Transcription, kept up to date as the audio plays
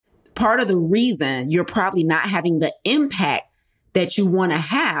part of the reason you're probably not having the impact that you want to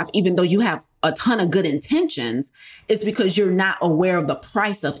have, even though you have a ton of good intentions, is because you're not aware of the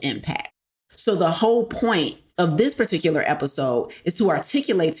price of impact. So the whole point of this particular episode is to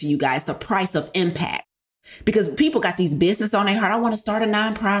articulate to you guys the price of impact. Because people got these business on their heart. I want to start a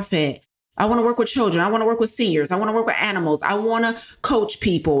nonprofit. I want to work with children. I want to work with seniors. I want to work with animals. I want to coach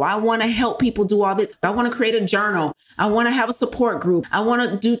people. I want to help people do all this. I want to create a journal. I want to have a support group. I want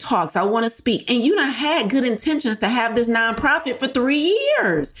to do talks. I want to speak. And you done had good intentions to have this nonprofit for 3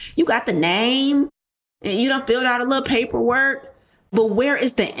 years. You got the name and you done filled out a little paperwork. But where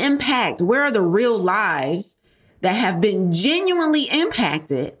is the impact? Where are the real lives that have been genuinely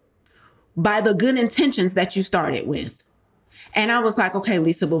impacted by the good intentions that you started with? And I was like, okay,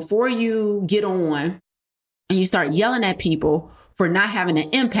 Lisa, before you get on and you start yelling at people for not having an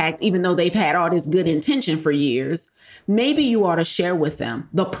impact, even though they've had all this good intention for years, maybe you ought to share with them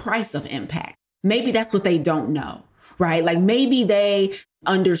the price of impact. Maybe that's what they don't know, right? Like maybe they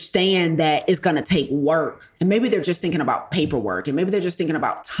understand that it's going to take work, and maybe they're just thinking about paperwork, and maybe they're just thinking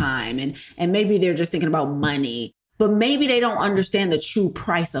about time, and maybe they're just thinking about money, but maybe they don't understand the true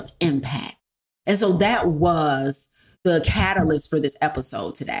price of impact. And so that was the catalyst for this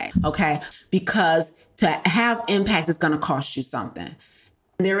episode today, okay? Because to have impact is going to cost you something.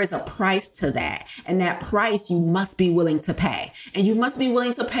 There is a price to that. And that price you must be willing to pay. And you must be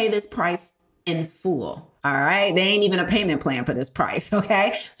willing to pay this price in full, all right? There ain't even a payment plan for this price,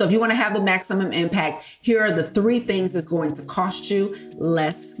 okay? So if you want to have the maximum impact, here are the 3 things it's going to cost you.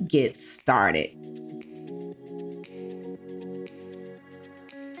 Let's get started.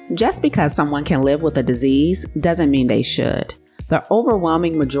 Just because someone can live with a disease doesn't mean they should. The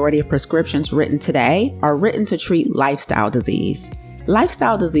overwhelming majority of prescriptions written today are written to treat lifestyle disease.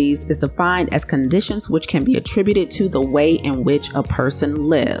 Lifestyle disease is defined as conditions which can be attributed to the way in which a person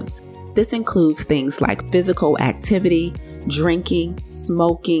lives. This includes things like physical activity, drinking,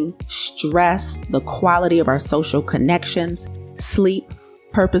 smoking, stress, the quality of our social connections, sleep,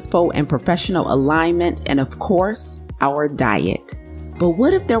 purposeful and professional alignment, and of course, our diet. But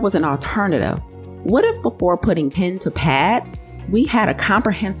what if there was an alternative? What if before putting pen to pad, we had a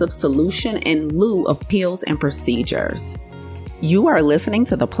comprehensive solution in lieu of pills and procedures? You are listening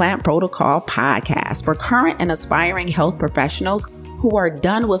to the Plant Protocol podcast for current and aspiring health professionals who are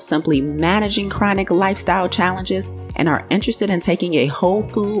done with simply managing chronic lifestyle challenges and are interested in taking a whole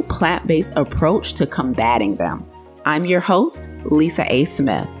food, plant-based approach to combating them. I'm your host, Lisa A.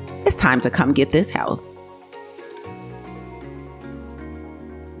 Smith. It's time to come get this health.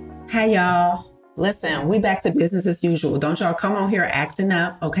 Hey, y'all. Listen, we back to business as usual. Don't y'all come on here acting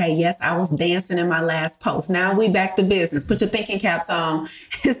up, okay? Yes, I was dancing in my last post. Now we back to business. Put your thinking caps on.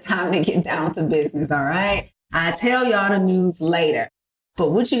 It's time to get down to business, all right? I tell y'all the news later.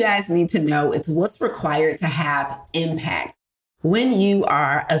 But what you guys need to know is what's required to have impact. When you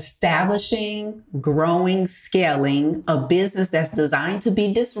are establishing, growing, scaling a business that's designed to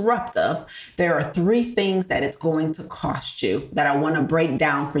be disruptive, there are 3 things that it's going to cost you that I want to break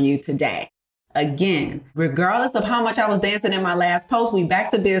down for you today. Again, regardless of how much I was dancing in my last post, we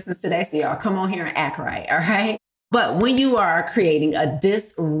back to business today. So y'all come on here and act right, all right? But when you are creating a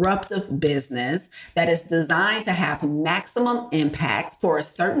disruptive business that is designed to have maximum impact for a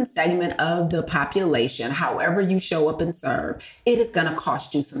certain segment of the population, however you show up and serve, it is going to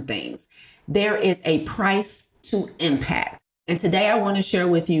cost you some things. There is a price to impact. And today I want to share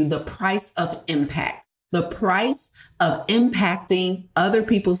with you the price of impact, the price of impacting other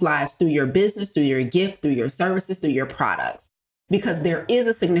people's lives through your business, through your gift, through your services, through your products, because there is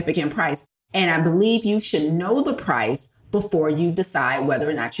a significant price. And I believe you should know the price before you decide whether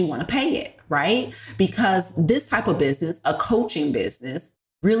or not you want to pay it, right? Because this type of business, a coaching business,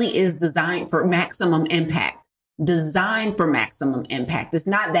 really is designed for maximum impact. Designed for maximum impact. It's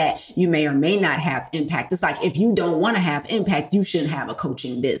not that you may or may not have impact. It's like if you don't want to have impact, you shouldn't have a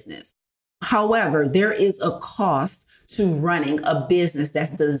coaching business. However, there is a cost to running a business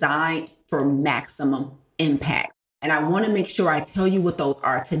that's designed for maximum impact. And I want to make sure I tell you what those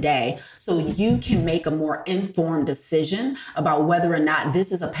are today so you can make a more informed decision about whether or not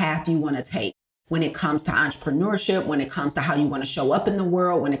this is a path you want to take when it comes to entrepreneurship, when it comes to how you want to show up in the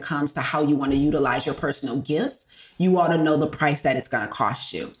world, when it comes to how you want to utilize your personal gifts. You ought to know the price that it's going to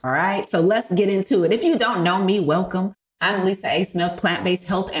cost you. All right. So let's get into it. If you don't know me, welcome. I'm Lisa A. Smith, plant-based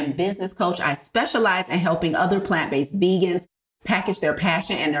health and business coach. I specialize in helping other plant-based vegans package their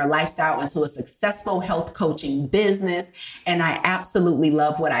passion and their lifestyle into a successful health coaching business. And I absolutely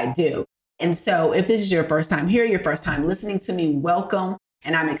love what I do. And so if this is your first time here, your first time listening to me, welcome.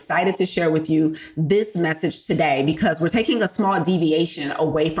 And I'm excited to share with you this message today because we're taking a small deviation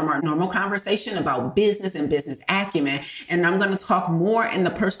away from our normal conversation about business and business acumen. And I'm going to talk more in the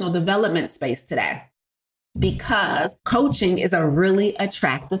personal development space today because coaching is a really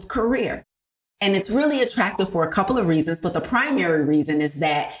attractive career. And it's really attractive for a couple of reasons, but the primary reason is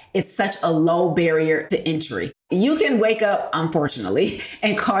that it's such a low barrier to entry. You can wake up, unfortunately,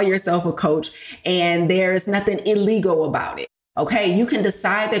 and call yourself a coach, and there's nothing illegal about it. Okay, you can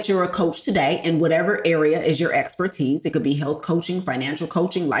decide that you're a coach today in whatever area is your expertise. It could be health coaching, financial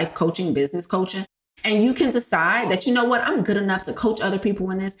coaching, life coaching, business coaching. And you can decide that, you know what, I'm good enough to coach other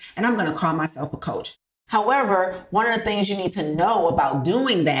people in this, and I'm going to call myself a coach. However, one of the things you need to know about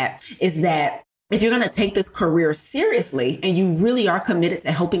doing that is that if you're going to take this career seriously and you really are committed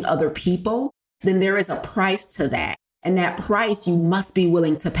to helping other people, then there is a price to that. And that price you must be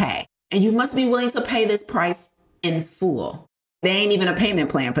willing to pay. And you must be willing to pay this price in full. There ain't even a payment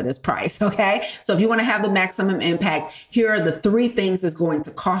plan for this price, okay? So if you want to have the maximum impact, here are the 3 things it's going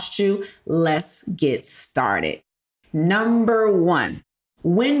to cost you. Let's get started. Number 1,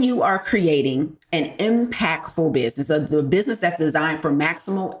 when you are creating an impactful business, a business that's designed for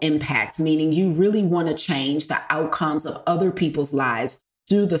maximal impact, meaning you really want to change the outcomes of other people's lives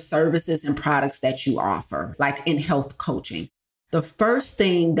through the services and products that you offer, like in health coaching, the first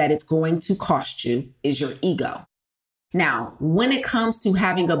thing that it's going to cost you is your ego. Now, when it comes to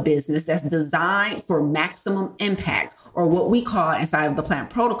having a business that's designed for maximum impact, or what we call inside of the Plant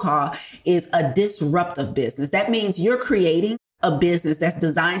Protocol is a disruptive business. That means you're creating a business that's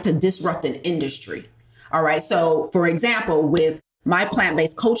designed to disrupt an industry. All right. So for example, with my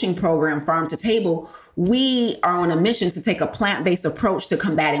plant-based coaching program, Farm to Table, we are on a mission to take a plant-based approach to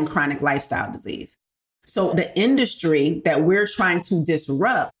combating chronic lifestyle disease. So the industry that we're trying to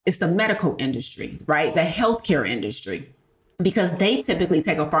disrupt is the medical industry, right? The healthcare industry, because they typically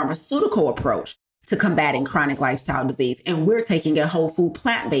take a pharmaceutical approach to combating chronic lifestyle disease. And we're taking a whole food,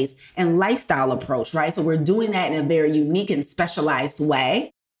 plant-based and lifestyle approach, right? So we're doing that in a very unique and specialized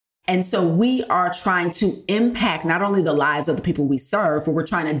way. And so we are trying to impact not only the lives of the people we serve, but we're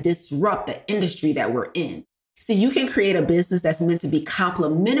trying to disrupt the industry that we're in. So you can create a business that's meant to be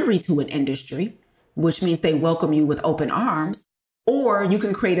complementary to an industry, which means they welcome you with open arms, or you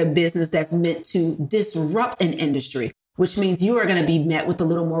can create a business that's meant to disrupt an industry, which means you are going to be met with a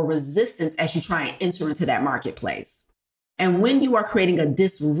little more resistance as you try and enter into that marketplace. And when you are creating a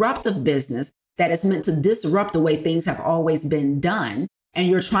disruptive business that is meant to disrupt the way things have always been done, and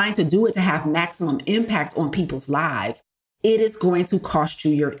you're trying to do it to have maximum impact on people's lives, it is going to cost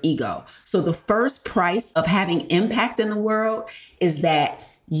you your ego. So the first price of having impact in the world is that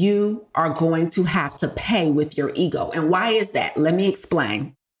you are going to have to pay with your ego. And why is that? Let me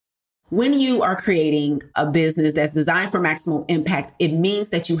explain. When you are creating a business that's designed for maximum impact, it means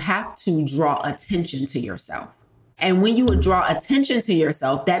that you have to draw attention to yourself. And when you would draw attention to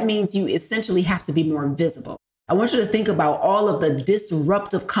yourself, that means you essentially have to be more visible. I want you to think about all of the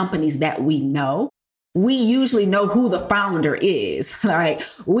disruptive companies that we know. We usually know who the founder is, right?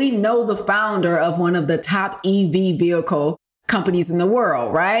 We know the founder of one of the top EV vehicle companies in the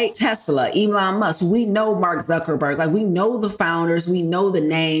world, right? Tesla, Elon Musk. We know Mark Zuckerberg. Like, we know the founders. We know the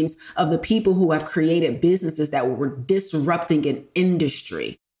names of the people who have created businesses that were disrupting an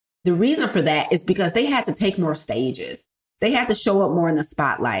industry. The reason for that is because they had to take more stages. They had to show up more in the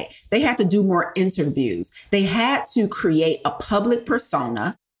spotlight. They had to do more interviews. They had to create a public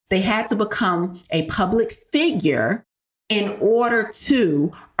persona. They had to become a public figure in order to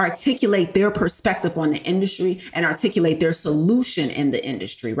articulate their perspective on the industry and articulate their solution in the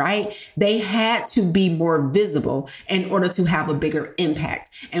industry, right? They had to be more visible in order to have a bigger impact.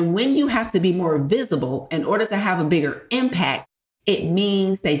 And when you have to be more visible in order to have a bigger impact, it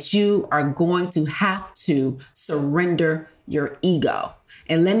means that you are going to have to surrender your ego.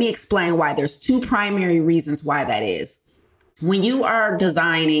 And let me explain why. There's 2 primary reasons why that is. When you are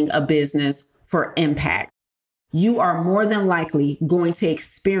designing a business for impact, you are more than likely going to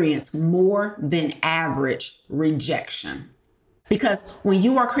experience more than average rejection. Because when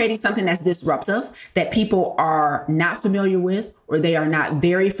you are creating something that's disruptive, that people are not familiar with, or they are not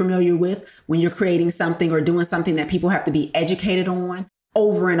very familiar with, when you're creating something or doing something that people have to be educated on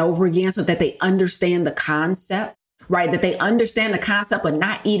over and over again so that they understand the concept, right? That they understand the concept of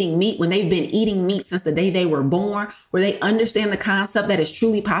not eating meat when they've been eating meat since the day they were born, where they understand the concept that it's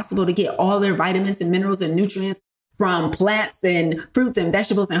truly possible to get all their vitamins and minerals and nutrients from plants and fruits and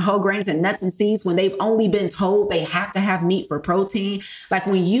vegetables and whole grains and nuts and seeds when they've only been told they have to have meat for protein. Like,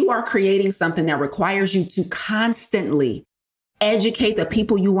 when you are creating something that requires you to constantly educate the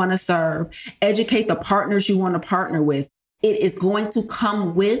people you want to serve, educate the partners you want to partner with, it is going to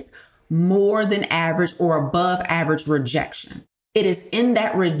come with more than average or above average rejection. It is in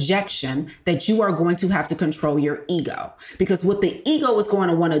that rejection that you are going to have to control your ego, because what the ego is going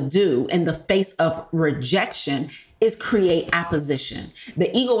to want to do in the face of rejection is create opposition.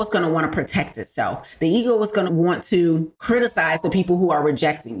 The ego is going to want to protect itself. The ego is going to want to criticize the people who are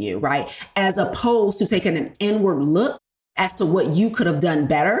rejecting you, right? As opposed to taking an inward look as to what you could have done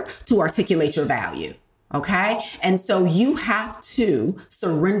better to articulate your value. Okay. And so you have to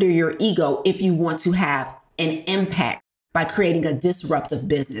surrender your ego if you want to have an impact by creating a disruptive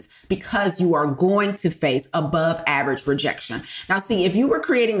business, because you are going to face above average rejection. Now, see, if you were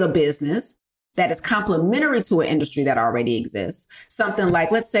creating a business that is complementary to an industry that already exists, something like,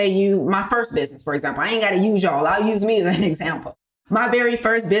 let's say my first business, for example, I ain't got to use y'all. I'll use me as an example. My very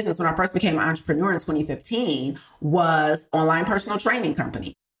first business when I first became an entrepreneur in 2015 was online personal training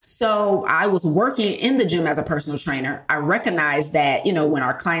company. So I was working in the gym as a personal trainer. I recognized that, when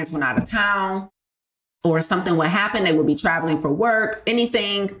our clients went out of town or something would happen, they would be traveling for work,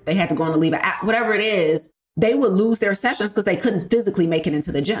 anything, they had to go on a leave, whatever it is, they would lose their sessions because they couldn't physically make it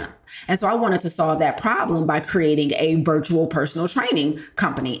into the gym. And so I wanted to solve that problem by creating a virtual personal training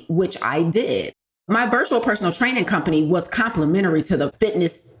company, which I did. My virtual personal training company was complementary to the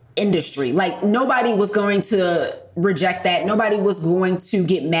fitness industry. Like, nobody was going to reject that. Nobody was going to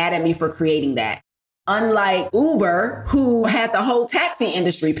get mad at me for creating that. Unlike Uber, who had the whole taxi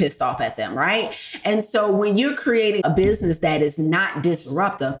industry pissed off at them, right? And so when you're creating a business that is not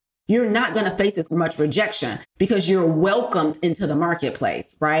disruptive, you're not going to face as much rejection because you're welcomed into the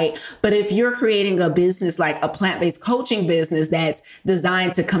marketplace, right? But if you're creating a business like a plant-based coaching business that's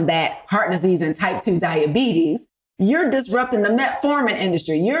designed to combat heart disease and type 2 diabetes, you're disrupting the metformin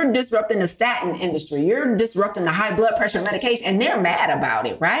industry. You're disrupting the statin industry. You're disrupting the high blood pressure medication, and they're mad about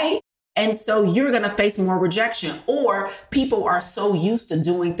it, right? And so you're going to face more rejection, or people are so used to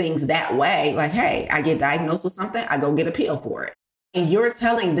doing things that way. Like, hey, I get diagnosed with something, I go get a pill for it. And you're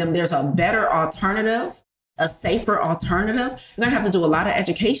telling them there's a better alternative, a safer alternative. You're going to have to do a lot of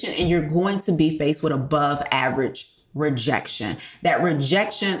education, and you're going to be faced with above average rejection. That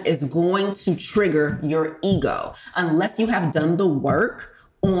rejection is going to trigger your ego unless you have done the work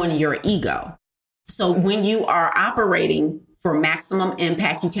on your ego. So when you are operating for maximum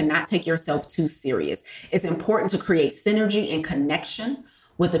impact, you cannot take yourself too serious. It's important to create synergy and connection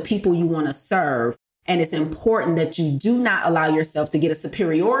with the people you want to serve. And it's important that you do not allow yourself to get a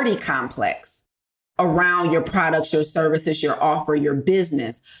superiority complex around your products, your services, your offer, your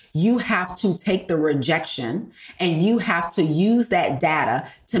business. You have to take the rejection and you have to use that data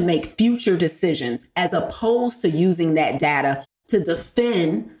to make future decisions, as opposed to using that data to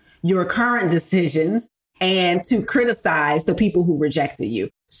defend your current decisions and to criticize the people who rejected you.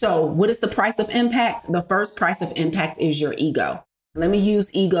 So what is the price of impact? The first price of impact is your ego. Let me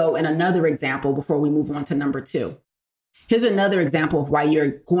use ego in another example before we move on to number 2. Here's another example of why you're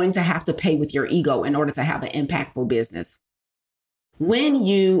going to have to pay with your ego in order to have an impactful business. When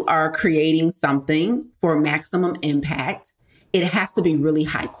you are creating something for maximum impact, it has to be really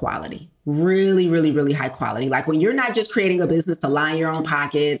high quality, really, really, really high quality. Like, when you're not just creating a business to line your own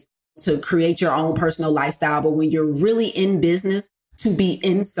pockets, to create your own personal lifestyle, but when you're really in business to be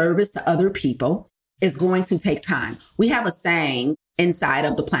in service to other people, it's going to take time. We have a saying inside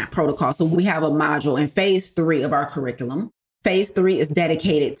of the Plant Protocol. So we have a module in phase 3 of our curriculum. Phase 3 is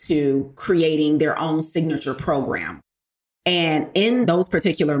dedicated to creating their own signature program. And in those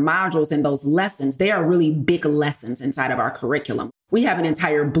particular modules and those lessons, they are really big lessons inside of our curriculum. We have an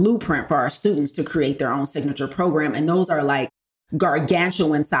entire blueprint for our students to create their own signature program. And those are like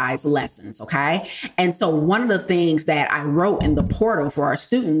gargantuan size lessons. Okay. And so one of the things that I wrote in the portal for our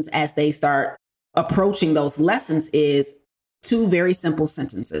students as they start approaching those lessons is 2 very simple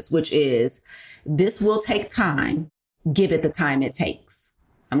sentences, which is, this will take time, give it the time it takes.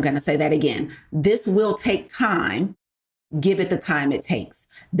 I'm going to say that again. This will take time, give it the time it takes.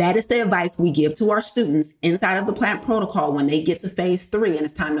 That is the advice we give to our students inside of the Plant Protocol when they get to phase 3 and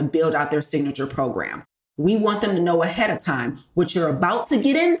it's time to build out their signature program. We want them to know ahead of time what you're about to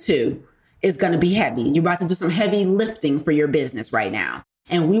get into is going to be heavy. You're about to do some heavy lifting for your business right now.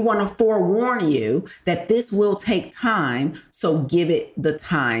 And we want to forewarn you that this will take time. So give it the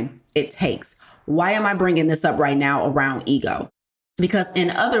time it takes. Why am I bringing this up right now around ego? Because in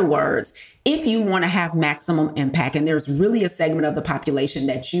other words, if you want to have maximum impact, and there's really a segment of the population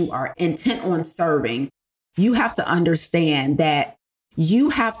that you are intent on serving, you have to understand that you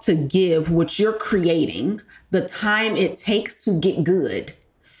have to give what you're creating the time it takes to get good.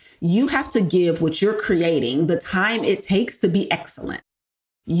 You have to give what you're creating the time it takes to be excellent.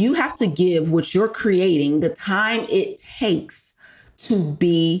 You have to give what you're creating the time it takes to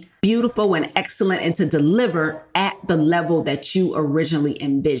be beautiful and excellent and to deliver at the level that you originally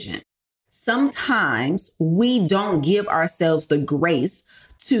envisioned. Sometimes we don't give ourselves the grace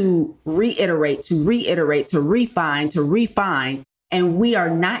to reiterate, to refine, and we are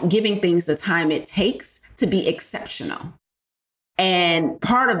not giving things the time it takes to be exceptional. And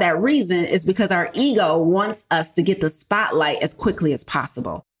part of that reason is because our ego wants us to get the spotlight as quickly as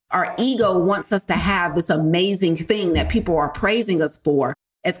possible. Our ego wants us to have this amazing thing that people are praising us for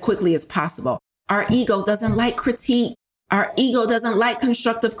as quickly as possible. Our ego doesn't like critique. Our ego doesn't like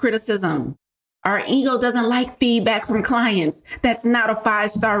constructive criticism. Our ego doesn't like feedback from clients. That's not a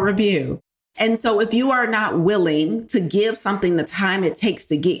 5-star review. And so if you are not willing to give something the time it takes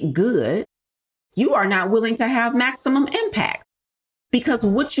to get good, you are not willing to have maximum impact. Because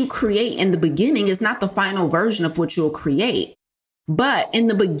what you create in the beginning is not the final version of what you'll create. But in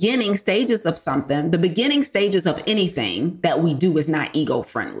the beginning stages of something, the beginning stages of anything that we do is not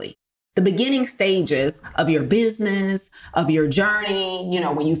ego-friendly. The beginning stages of your business, of your journey,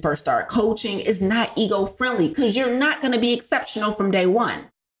 when you first start coaching, is not ego-friendly because you're not going to be exceptional from day one.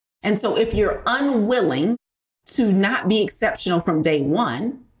 And so if you're unwilling to not be exceptional from day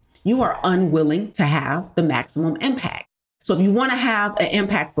one, you are unwilling to have the maximum impact. So if you want to have an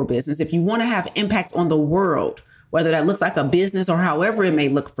impactful business, if you want to have impact on the world, whether that looks like a business or however it may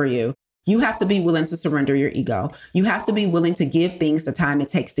look for you, you have to be willing to surrender your ego. You have to be willing to give things the time it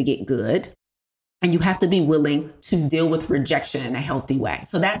takes to get good. And you have to be willing to deal with rejection in a healthy way.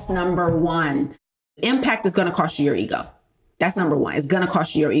 So that's number one. Impact is going to cost you your ego. That's number one. It's going to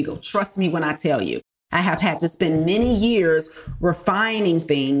cost you your ego. Trust me when I tell you. I have had to spend many years refining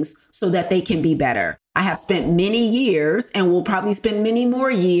things so that they can be better. I have spent many years and will probably spend many more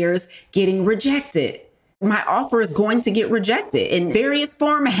years getting rejected. My offer is going to get rejected in various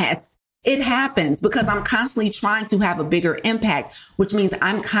formats. It happens because I'm constantly trying to have a bigger impact, which means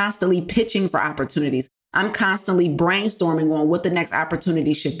I'm constantly pitching for opportunities. I'm constantly brainstorming on what the next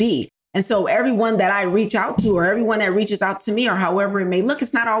opportunity should be. And so everyone that I reach out to or everyone that reaches out to me or however it may look,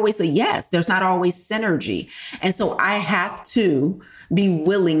 it's not always a yes. There's not always synergy. And so I have to be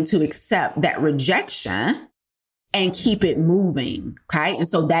willing to accept that rejection and keep it moving. Okay. And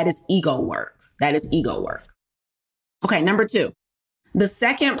so that is ego work. That is ego work. Okay. Number two, the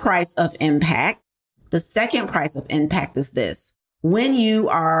second price of impact. The second price of impact is this. When you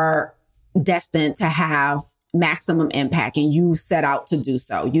are destined to have maximum impact and you set out to do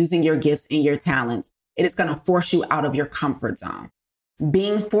so using your gifts and your talents, it is going to force you out of your comfort zone.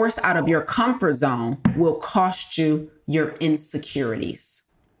 Being forced out of your comfort zone will cost you your insecurities.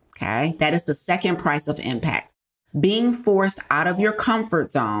 Okay. That is the second price of impact. Being forced out of your comfort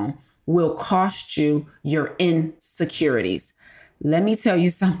zone will cost you your insecurities. Let me tell you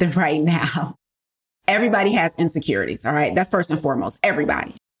something right now. Everybody has insecurities. All right. That's first and foremost,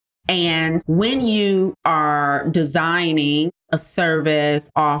 everybody. And when you are designing a service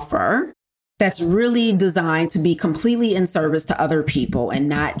offer that's really designed to be completely in service to other people and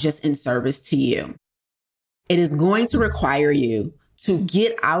not just in service to you, it is going to require you to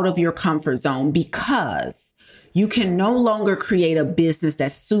get out of your comfort zone because you can no longer create a business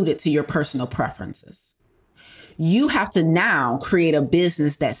that's suited to your personal preferences. You have to now create a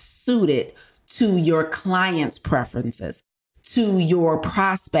business that's suited to your clients' preferences, to your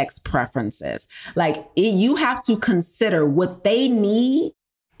prospects' preferences. You have to consider what they need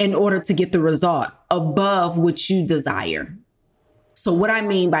in order to get the result above what you desire. So what I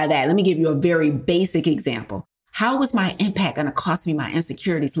mean by that, let me give you a very basic example. How is my impact going to cost me my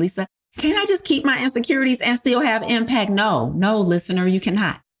insecurities, Lisa? Can I just keep my insecurities and still have impact? No, listener, you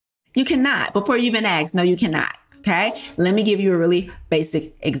cannot. You cannot. Before you even ask, no, you cannot. Okay. Let me give you a really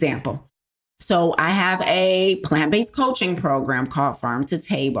basic example. So I have a plant-based coaching program called Farm to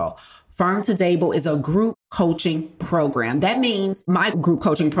Table. Farm to Table is a group coaching program. That means my group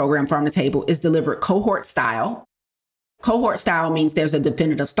coaching program, Farm to Table, is delivered cohort style. Cohort style means there's a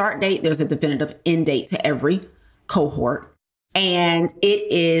definitive start date. There's a definitive end date to every cohort. And it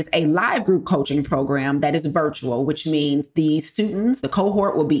is a live group coaching program that is virtual, which means the students, the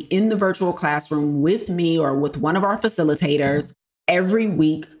cohort will be in the virtual classroom with me or with one of our facilitators every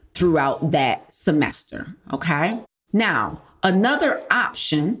week throughout that semester. Okay. Now, another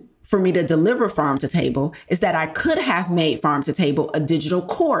option for me to deliver Farm to Table is that I could have made Farm to Table a digital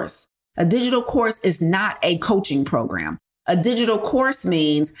course. A digital course is not a coaching program. A digital course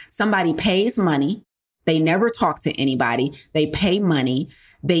means somebody pays money. They never talk to anybody. They pay money.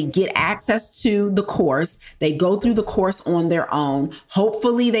 They get access to the course. They go through the course on their own.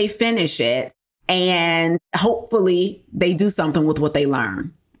 Hopefully they finish it. and hopefully they do something with what they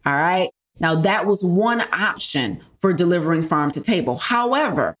learn. All right. Now, that was one option for delivering farm to table.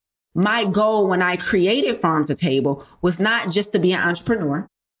 However, my goal when I created Farm to Table was not just to be an entrepreneur.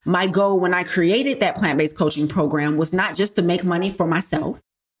 My goal when I created that plant-based coaching program was not just to make money for myself.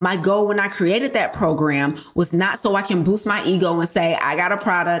 My goal when I created that program was not so I can boost my ego and say, I got a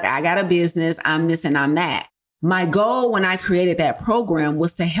product, I got a business, I'm this and I'm that. My goal when I created that program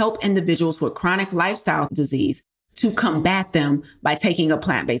was to help individuals with chronic lifestyle disease to combat them by taking a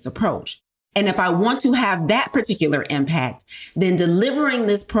plant-based approach. And if I want to have that particular impact, then delivering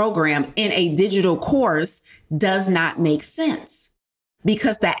this program in a digital course does not make sense,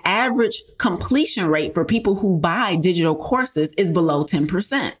 because the average completion rate for people who buy digital courses is below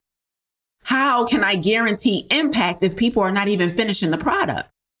 10%. How can I guarantee impact if people are not even finishing the product?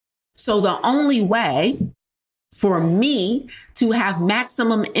 So the only way for me to have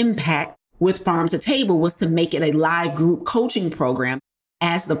maximum impact with Farm to Table was to make it a live group coaching program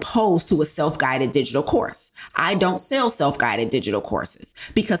as opposed to a self-guided digital course. I don't sell self-guided digital courses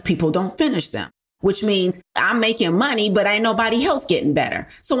because people don't finish them, which means I'm making money, but ain't nobody health getting better.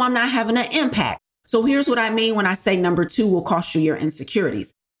 So I'm not having an impact. So here's what I mean when I say number 2 will cost you your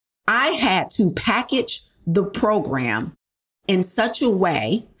insecurities. I had to package the program in such a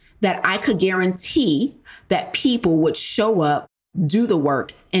way that I could guarantee that people would show up, do the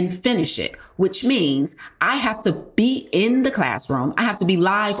work, and finish it, which means I have to be in the classroom. I have to be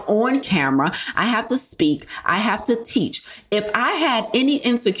live on camera. I have to speak. I have to teach. If I had any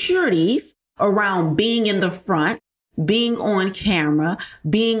insecurities around being in the front, being on camera,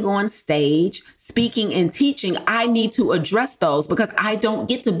 being on stage, speaking and teaching, I need to address those because I don't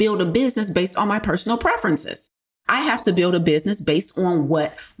get to build a business based on my personal preferences. I have to build a business based on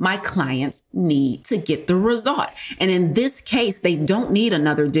what my clients need to get the result. And in this case, they don't need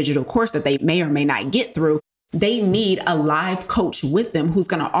another digital course that they may or may not get through. They need a live coach with them who's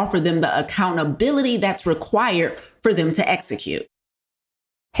going to offer them the accountability that's required for them to execute.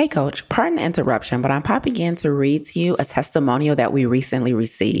 Hey, Coach, pardon the interruption, but I'm popping in to read to you a testimonial that we recently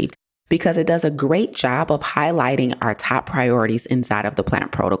received because it does a great job of highlighting our top priorities inside of the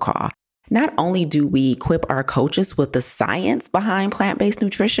plant protocol. Not only do we equip our coaches with the science behind plant-based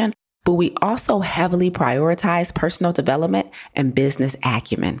nutrition, but we also heavily prioritize personal development and business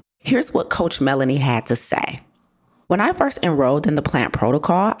acumen. Here's what Coach Melanie had to say. When I first enrolled in the plant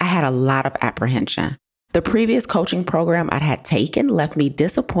protocol, I had a lot of apprehension. The previous coaching program I had taken left me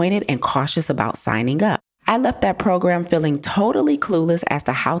disappointed and cautious about signing up. I left that program feeling totally clueless as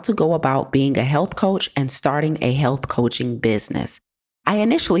to how to go about being a health coach and starting a health coaching business. I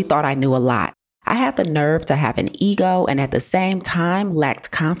initially thought I knew a lot. I had the nerve to have an ego and at the same time lacked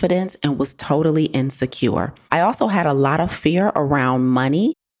confidence and was totally insecure. I also had a lot of fear around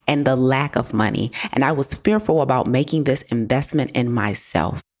money and the lack of money, and I was fearful about making this investment in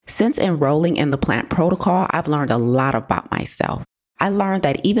myself. Since enrolling in the plant protocol, I've learned a lot about myself. I learned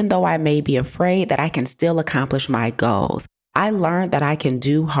that even though I may be afraid, that I can still accomplish my goals. I learned that I can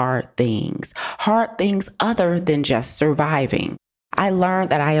do hard things other than just surviving. I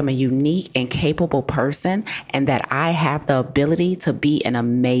learned that I am a unique and capable person and that I have the ability to be an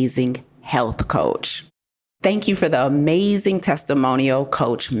amazing health coach. Thank you for the amazing testimonial,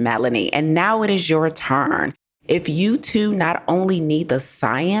 Coach Melanie. And now it is your turn. If you too not only need the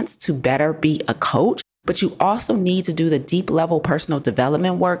science to better be a coach, but you also need to do the deep level personal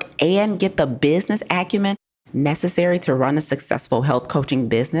development work and get the business acumen necessary to run a successful health coaching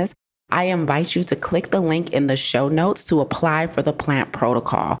business, I invite you to click the link in the show notes to apply for the plant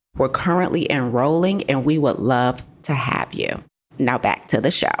protocol. We're currently enrolling and we would love to have you. Now back to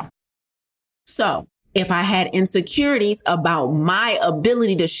the show. So if I had insecurities about my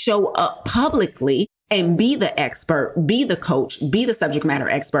ability to show up publicly and be the expert, be the coach, be the subject matter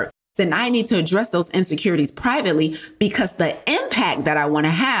expert, then I need to address those insecurities privately because the impact that I want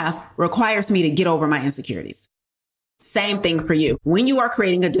to have requires me to get over my insecurities. Same thing for you. When you are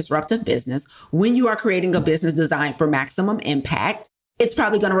creating a disruptive business, when you are creating a business designed for maximum impact, it's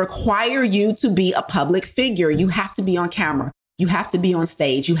probably going to require you to be a public figure. You have to be on camera. You have to be on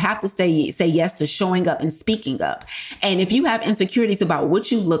stage. You have to say yes to showing up and speaking up. And if you have insecurities about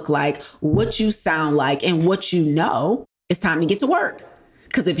what you look like, what you sound like, and what you know, it's time to get to work.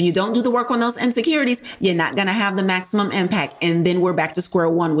 Because if you don't do the work on those insecurities, you're not going to have the maximum impact. And then we're back to square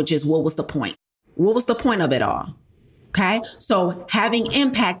one, which is what was the point? What was the point of it all? Okay. So having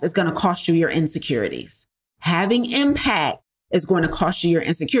impact is going to cost you your insecurities. Having impact is going to cost you your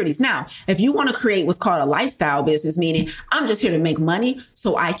insecurities. Now, if you want to create what's called a lifestyle business, meaning I'm just here to make money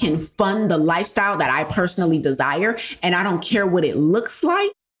so I can fund the lifestyle that I personally desire, and I don't care what it looks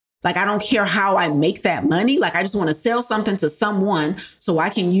like, Like, I don't care how I make that money. Like, I just want to sell something to someone so I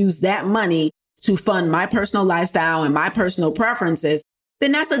can use that money to fund my personal lifestyle and my personal preferences.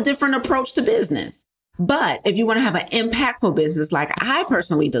 Then that's a different approach to business. But if you want to have an impactful business like I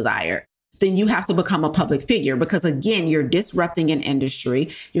personally desire, then you have to become a public figure because, again, you're disrupting an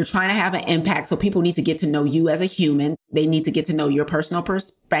industry. You're trying to have an impact. So people need to get to know you as a human. They need to get to know your personal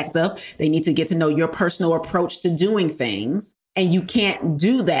perspective. They need to get to know your personal approach to doing things. And you can't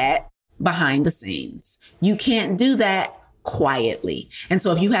do that behind the scenes. You can't do that quietly. And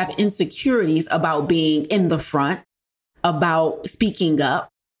so if you have insecurities about being in the front, about speaking up,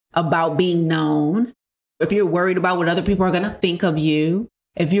 about being known, if you're worried about what other people are going to think of you,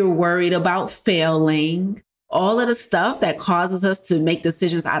 if you're worried about failing, all of the stuff that causes us to make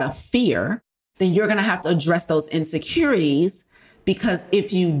decisions out of fear, then you're going to have to address those insecurities, because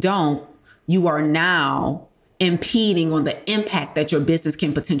if you don't, you are now impeding on the impact that your business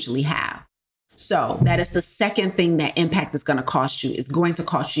can potentially have. So that is the second thing that impact is going to cost you. It's going to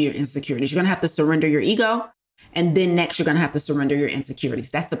cost you your insecurities. You're going to have to surrender your ego. And then next, you're going to have to surrender your insecurities.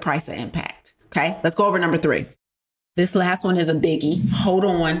 That's the price of impact. Okay, let's go over number 3. This last one is a biggie. Hold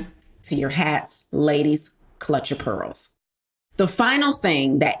on to your hats, ladies, clutch your pearls. The final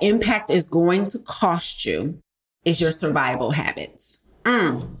thing that impact is going to cost you is your survival habits.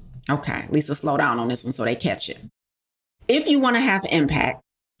 Okay, Lisa, slow down on this one so they catch it. If you want to have impact,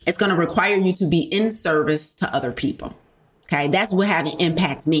 it's going to require you to be in service to other people. Okay, that's what having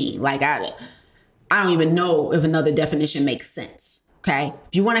impact means. Like, I don't even know if another definition makes sense. Okay,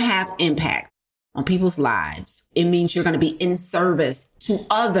 if you want to have impact on people's lives, it means you're going to be in service to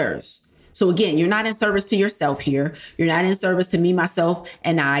others. So again, you're not in service to yourself here. You're not in service to me, myself,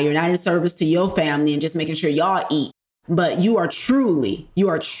 and I. You're not in service to your family and just making sure y'all eat. But you are truly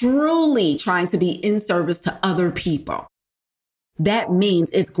trying to be in service to other people. That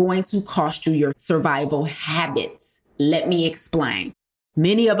means it's going to cost you your survival habits. Let me explain.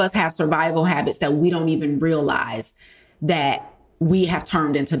 Many of us have survival habits that we don't even realize that we have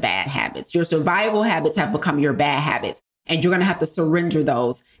turned into bad habits. Your survival habits have become your bad habits, and you're going to have to surrender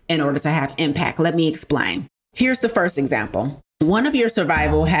those in order to have impact. Let me explain. Here's the first example. One of your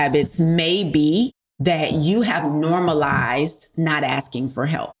survival habits may be that you have normalized not asking for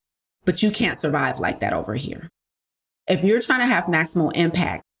help, but you can't survive like that over here. If you're trying to have maximal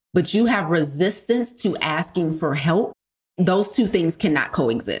impact, but you have resistance to asking for help, those two things cannot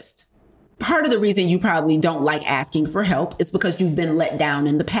coexist. Part of the reason you probably don't like asking for help is because you've been let down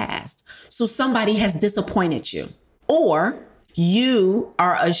in the past. So somebody has disappointed you, or you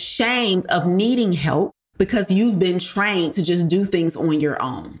are ashamed of needing help because you've been trained to just do things on your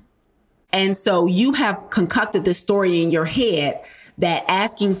own. And so you have concocted this story in your head that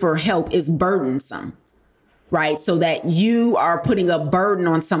asking for help is burdensome, right? So that you are putting a burden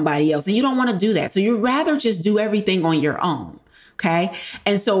on somebody else, and you don't want to do that. So you'd rather just do everything on your own. Okay.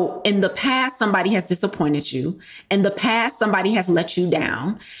 And so in the past, somebody has disappointed you. In the past, somebody has let you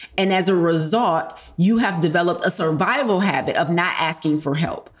down. And as a result, you have developed a survival habit of not asking for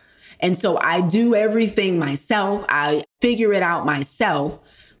help. And so I do everything myself. I figure it out myself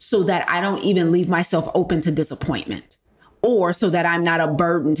so that I don't even leave myself open to disappointment, or so that I'm not a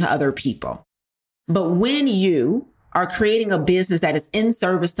burden to other people. But when you are creating a business that is in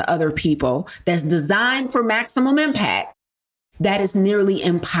service to other people, that's designed for maximum impact, that is nearly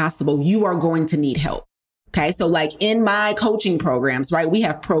impossible. You are going to need help. Okay. So like in my coaching programs, right? We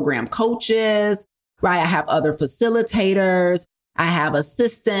have program coaches, right? I have other facilitators. I have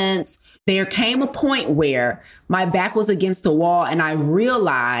assistants. There came a point where my back was against the wall, and I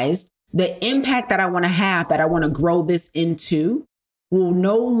realized the impact that I want to have, that I want to grow this into, will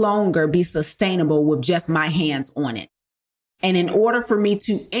no longer be sustainable with just my hands on it. And in order for me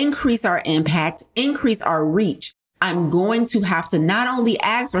to increase our impact, increase our reach, I'm going to have to not only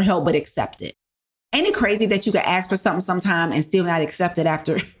ask for help, but accept it. Ain't it crazy that you can ask for something sometime and still not accept it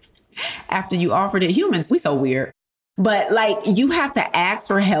after you offered it? Humans, we so weird. But like, you have to ask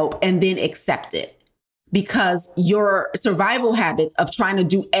for help and then accept it, because your survival habits of trying to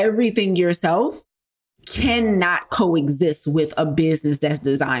do everything yourself cannot coexist with a business that's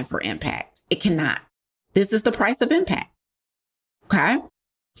designed for impact. It cannot. This is the price of impact. Okay.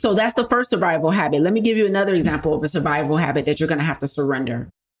 So that's the first survival habit. Let me give you another example of a survival habit that you're going to have to surrender.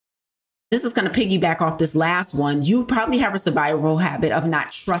 This is going to piggyback off this last one. You probably have a survival habit of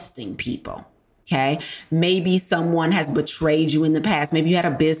not trusting people. Okay. Maybe someone has betrayed you in the past. Maybe you had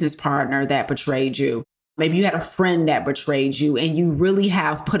a business partner that betrayed you. Maybe you had a friend that betrayed you, and you really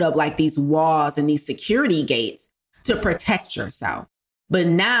have put up like these walls and these security gates to protect yourself. But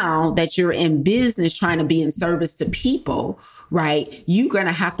now that you're in business trying to be in service to people, right, you're going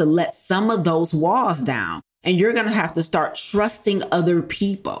to have to let some of those walls down, and you're going to have to start trusting other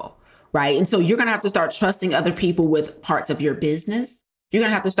people, right? And so you're going to have to start trusting other people with parts of your business. You're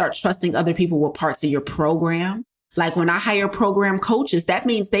going to have to start trusting other people with parts of your program. Like when I hire program coaches, that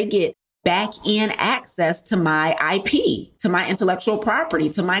means they get back end access to my IP, to my intellectual property,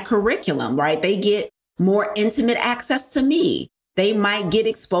 to my curriculum, right? They get more intimate access to me. They might get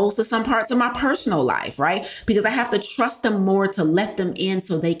exposed to some parts of my personal life, right? Because I have to trust them more to let them in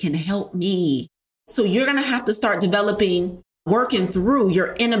so they can help me. So you're going to have to start working through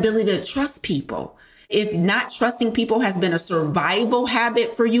your inability to trust people. If not trusting people has been a survival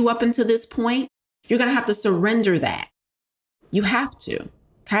habit for you up until this point, you're going to have to surrender that. You have to.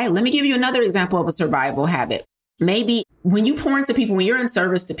 Okay. Let me give you another example of a survival habit. Maybe when you pour into people, when you're in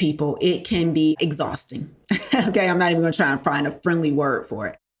service to people, it can be exhausting. Okay. I'm not even going to try and find a friendly word for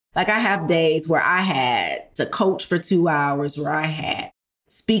it. Like I have days where I had to coach for 2 hours, where I had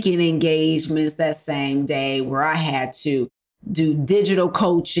speaking engagements that same day, where I had to do digital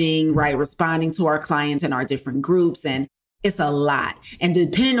coaching, right? Responding to our clients in our different groups. And it's a lot. And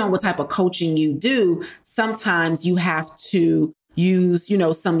depending on what type of coaching you do, sometimes you have to use,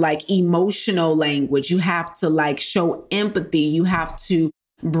 some like emotional language. You have to like show empathy. You have to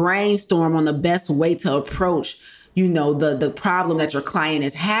brainstorm on the best way to approach, the problem that your client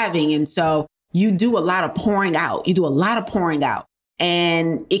is having. And so you do a lot of pouring out.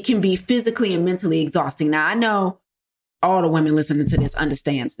 And it can be physically and mentally exhausting. Now, I know all the women listening to this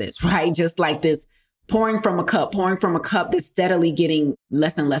understands this, right? Just like this pouring from a cup that's steadily getting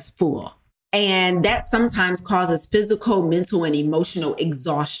less and less full. And that sometimes causes physical, mental, and emotional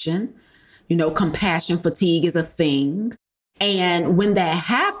exhaustion. Compassion fatigue is a thing. And when that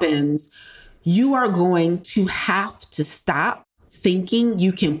happens, you are going to have to stop thinking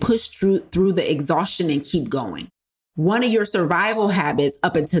you can push through the exhaustion and keep going. One of your survival habits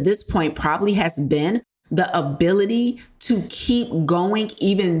up until this point probably has been the ability to keep going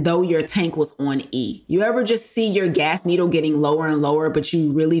even though your tank was on E. You ever just see your gas needle getting lower and lower, but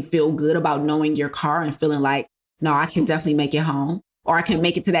you really feel good about knowing your car and feeling like, no, I can definitely make it home, or I can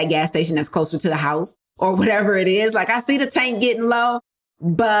make it to that gas station that's closer to the house, or whatever it is. Like I see the tank getting low,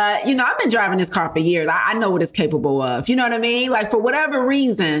 but I've been driving this car for years. I know what it's capable of. You know what I mean? Like for whatever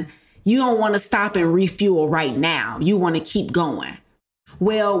reason, you don't want to stop and refuel right now. You want to keep going.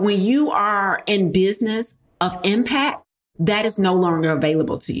 Well, when you are in business of impact, that is no longer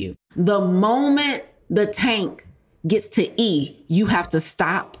available to you. The moment the tank gets to E, you have to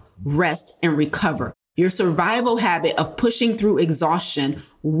stop, rest, and recover. Your survival habit of pushing through exhaustion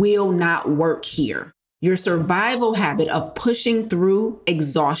will not work here. Your survival habit of pushing through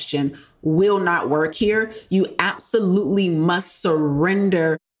exhaustion will not work here. You absolutely must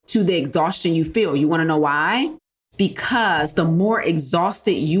surrender to the exhaustion you feel. You want to know why? Because the more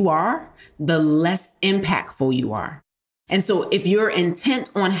exhausted you are, the less impactful you are. And so if you're intent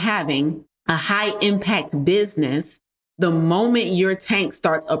on having a high impact business, the moment your tank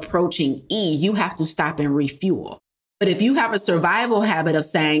starts approaching E, you have to stop and refuel. But if you have a survival habit of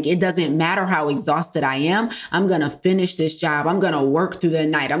saying, it doesn't matter how exhausted I am, I'm going to finish this job. I'm going to work through the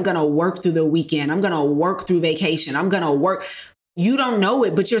night. I'm going to work through the weekend. I'm going to work through vacation. I'm going to work. You don't know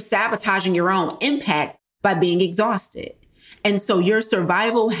it, but you're sabotaging your own impact by being exhausted. And so your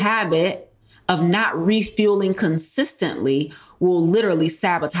survival habit of not refueling consistently will literally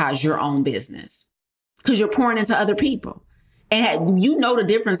sabotage your own business because you're pouring into other people. And you know the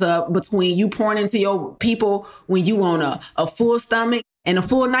difference between you pouring into your people when you want a full stomach and a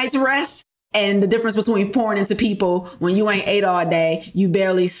full night's rest, and the difference between pouring into people when you ain't ate all day, you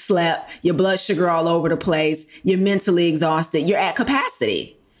barely slept, your blood sugar all over the place, you're mentally exhausted, you're at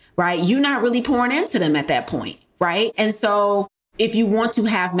capacity, right? You're not really pouring into them at that point, right? And so if you want to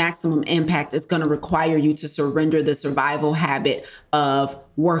have maximum impact, it's going to require you to surrender the survival habit of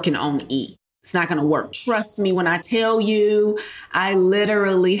working on E. It's not going to work. Trust me when I tell you, I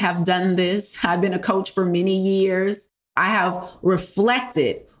literally have done this. I've been a coach for many years. I have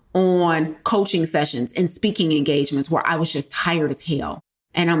reflected on coaching sessions and speaking engagements where I was just tired as hell.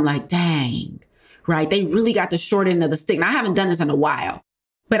 And I'm like, dang, right? They really got the short end of the stick. Now, I haven't done this in a while,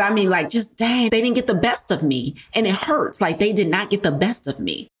 but I mean, like, just dang, they didn't get the best of me. And it hurts. Like they did not get the best of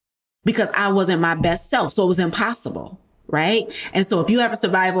me because I wasn't my best self. So it was impossible. Right. And so if you have a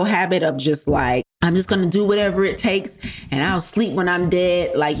survival habit of just like, I'm just going to do whatever it takes and I'll sleep when I'm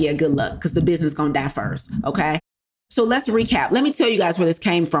dead, like, yeah, good luck because the business is going to die first. OK, so let's recap. Let me tell you guys where this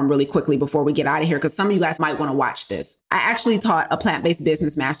came from really quickly before we get out of here, because some of you guys might want to watch this. I actually taught a plant-based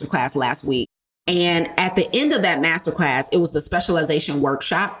business masterclass last week. And at the end of that masterclass, it was the specialization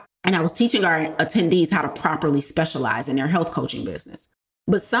workshop. And I was teaching our attendees how to properly specialize in their health coaching business.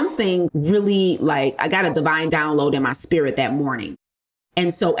 But something really I got a divine download in my spirit that morning.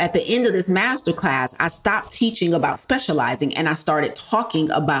 And so at the end of this masterclass, I stopped teaching about specializing and I started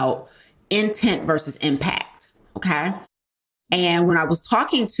talking about intent versus impact. Okay. And when I was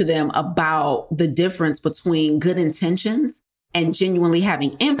talking to them about the difference between good intentions and genuinely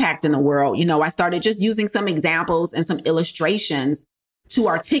having impact in the world, I started just using some examples and some illustrations to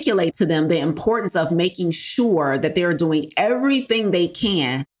articulate to them the importance of making sure that they're doing everything they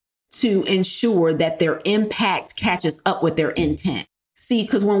can to ensure that their impact catches up with their intent. See,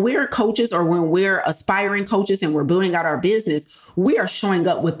 because when we're coaches or when we're aspiring coaches and we're building out our business, we are showing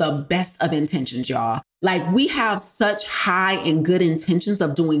up with the best of intentions, y'all. We have such high and good intentions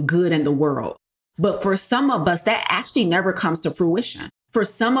of doing good in the world. But for some of us, that actually never comes to fruition. For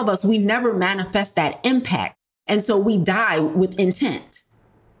some of us, we never manifest that impact. And so we die with intent.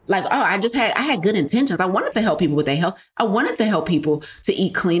 I had good intentions. I wanted to help people with their health. I wanted to help people to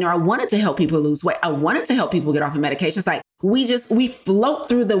eat cleaner. I wanted to help people lose weight. I wanted to help people get off of medications. We float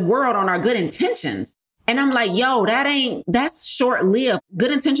through the world on our good intentions. And I'm like, yo, that's short lived.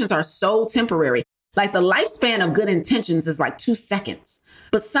 Good intentions are so temporary. The lifespan of good intentions is 2 seconds.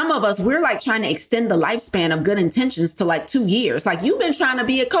 But some of us, we're trying to extend the lifespan of good intentions to 2 years. You've been trying to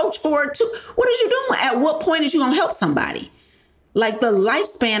be a coach for what is you doing? At what point is you going to help somebody? The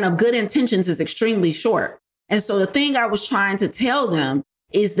lifespan of good intentions is extremely short. And so the thing I was trying to tell them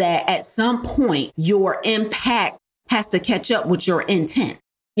is that at some point, your impact has to catch up with your intent.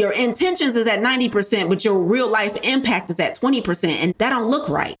 Your intentions is at 90%, but your real life impact is at 20%. And that don't look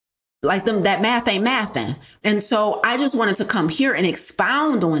right. That math ain't mathing. And so I just wanted to come here and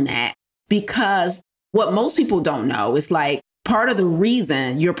expound on that, because what most people don't know is part of the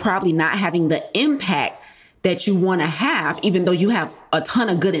reason you're probably not having the impact that you want to have, even though you have a ton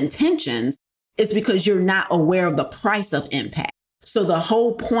of good intentions, is because you're not aware of the price of impact. So the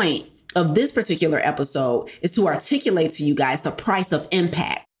whole point of this particular episode is to articulate to you guys the price of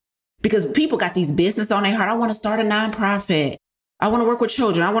impact, because people got these business on their heart. I want to start a nonprofit. I want to work with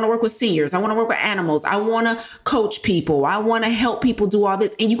children. I want to work with seniors. I want to work with animals. I want to coach people. I want to help people do all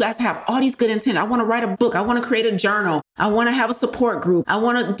this. And you guys have all these good intent. I want to write a book. I want to create a journal. I want to have a support group. I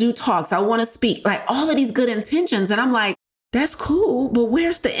want to do talks. I want to speak. All of these good intentions. And I'm like, that's cool, but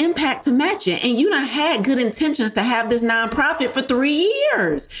where's the impact to match it? And you done had good intentions to have this nonprofit for 3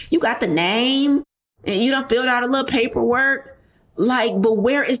 years. You got the name and you done filled out a little paperwork. But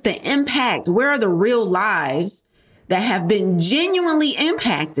where is the impact? Where are the real lives that have been genuinely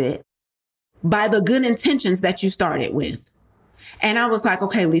impacted by the good intentions that you started with? And I was like,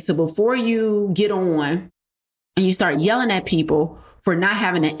 okay, Lisa, before you get on and you start yelling at people for not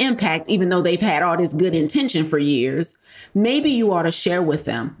having an impact, even though they've had all this good intention for years, maybe you ought to share with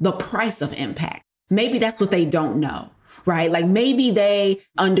them the price of impact. Maybe that's what they don't know, right? Maybe they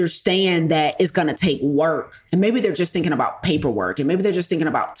understand that it's going to take work, and maybe they're just thinking about paperwork, and maybe they're just thinking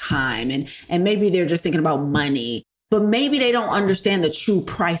about time, and maybe they're just thinking about money, but maybe they don't understand the true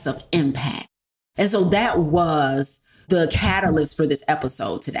price of impact. And so that was the catalyst for this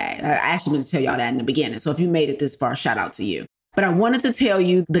episode today. I actually meant to tell y'all that in the beginning. So if you made it this far, shout out to you. But I wanted to tell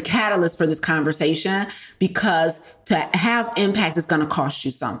you the catalyst for this conversation, because to have impact is going to cost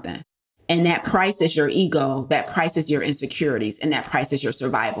you something. And that price is your ego. That price is your insecurities. And that price is your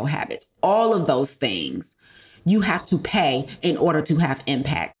survival habits. All of those things you have to pay in order to have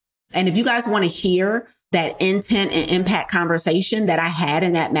impact. And if you guys want to hear that intent and impact conversation that I had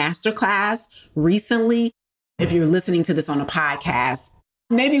in that masterclass recently, if you're listening to this on a podcast,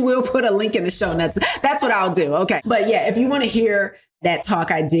 maybe we'll put a link in the show notes. That's what I'll do. Okay. But yeah, if you want to hear that talk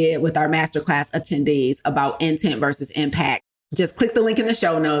I did with our masterclass attendees about intent versus impact, just click the link in the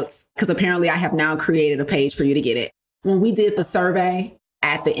show notes, because apparently I have now created a page for you to get it. When we did the survey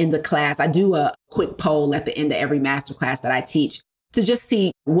at the end of class, I do a quick poll at the end of every masterclass that I teach to just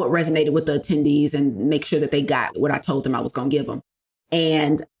see what resonated with the attendees and make sure that they got what I told them I was going to give them.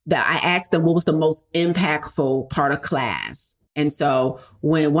 And I asked them what was the most impactful part of class. And so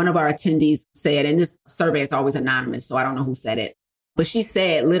when one of our attendees said, and this survey is always anonymous, so I don't know who said it, but she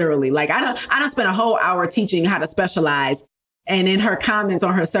said literally, I done spent a whole hour teaching how to specialize. And in her comments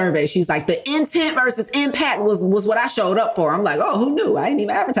on her survey, she's like, the intent versus impact was what I showed up for. I'm like, oh, who knew? I didn't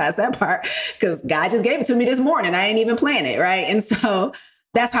even advertise that part, because God just gave it to me this morning. I ain't even plan it, right? And so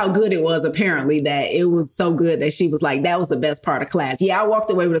That's how good it was, apparently, that it was so good that she was like, that was the best part of class. Yeah, I walked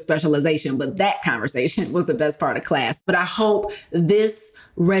away with a specialization, but that conversation was the best part of class. But I hope this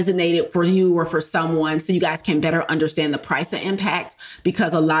resonated for you or for someone so you guys can better understand the price of impact,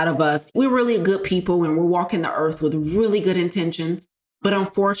 because a lot of us, we're really good people and we're walking the earth with really good intentions. But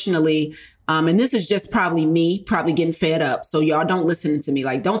unfortunately, and this is just probably me, probably getting fed up. So y'all don't listen to me.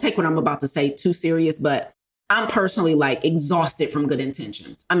 Like, don't take what I'm about to say too serious, but I'm personally like exhausted from good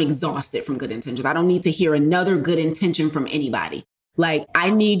intentions. I'm exhausted from good intentions. I don't need to hear another good intention from anybody. Like, I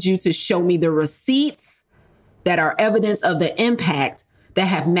need you to show me the receipts that are evidence of the impact that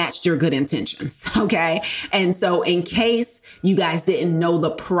have matched your good intentions. Okay. And so in case you guys didn't know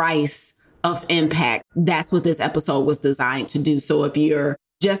the price of impact, that's what this episode was designed to do. So if you're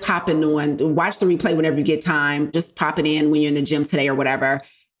just hopping on, watch the replay whenever you get time, just pop it in when you're in the gym today or whatever.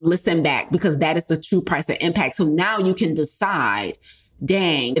 Listen back, because that is the true price of impact. So now you can decide,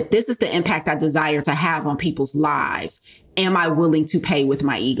 dang, if this is the impact I desire to have on people's lives, am I willing to pay with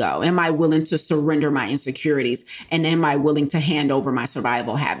my ego? Am I willing to surrender my insecurities? And am I willing to hand over my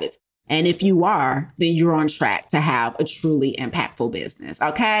survival habits? And if you are, then you're on track to have a truly impactful business.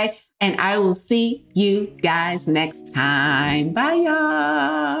 Okay. And I will see you guys next time. Bye,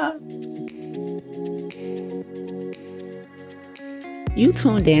 y'all. You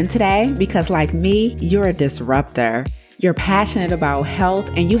tuned in today because, like me, you're a disruptor. You're passionate about health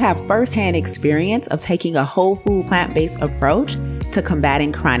and you have firsthand experience of taking a whole food plant-based approach to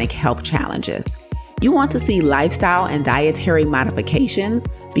combating chronic health challenges. You want to see lifestyle and dietary modifications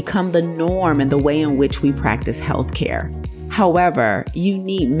become the norm in the way in which we practice healthcare. However, you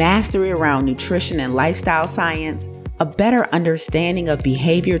need mastery around nutrition and lifestyle science, a better understanding of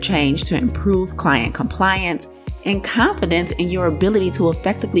behavior change to improve client compliance, and confidence in your ability to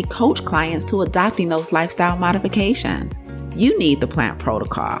effectively coach clients to adopting those lifestyle modifications. You need the Plant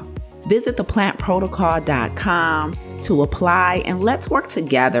Protocol. Visit theplantprotocol.com to apply, and let's work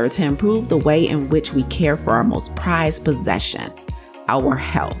together to improve the way in which we care for our most prized possession, our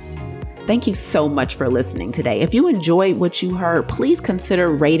health. Thank you so much for listening today. If you enjoyed what you heard, please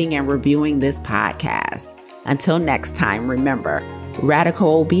consider rating and reviewing this podcast. Until next time, remember,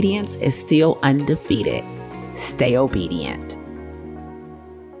 radical obedience is still undefeated. Stay obedient.